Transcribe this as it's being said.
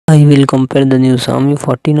I will compare the new Xiaomi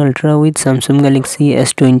 14 Ultra with Samsung Galaxy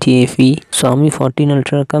S20 FE. Xiaomi 14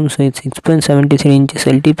 Ultra comes with 6.73 inches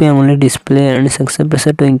LTP AMOLED display and success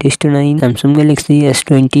ratio 20:9. Samsung Galaxy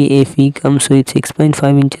S20 FE comes with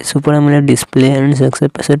 6.5 inches Super AMOLED display and success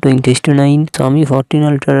ratio 20:9. Xiaomi 14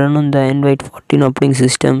 Ultra run on the Android 14 operating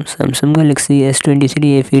system. Samsung Galaxy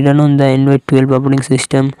S23 FE run on the Android 12 operating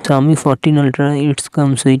system. Xiaomi 14 Ultra it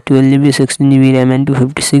comes with 12GB, 16GB RAM and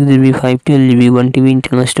 256GB, 512GB, 1TB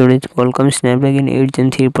internal storage. Qualcomm Snapdragon 8 Gen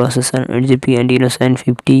 3 processor, 8GB Adreno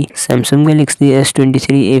 750. Samsung Galaxy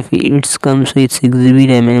S23 FE it comes with 6GB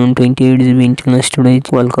RAM and 128GB internal storage.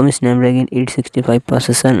 Qualcomm Snapdragon 865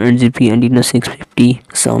 processor, 8GB Adreno 650.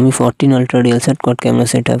 Xiaomi 14 Ultra real set quad camera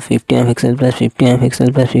setup, 50MP plus 50MP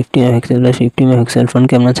plus 50MP plus 50MP front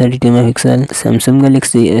camera, 32MP. Samsung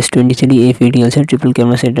Galaxy S23 FE real set triple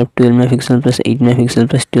camera setup, 12MP plus 8MP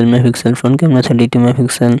plus 12MP front camera,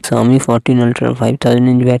 32MP. Xiaomi 14 Ultra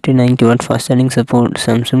 5000 mAh battery, 90W fast charging support.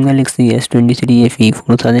 Samsung Galaxy S23 FE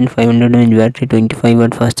 4500 mAh battery,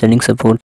 25W fast charging support.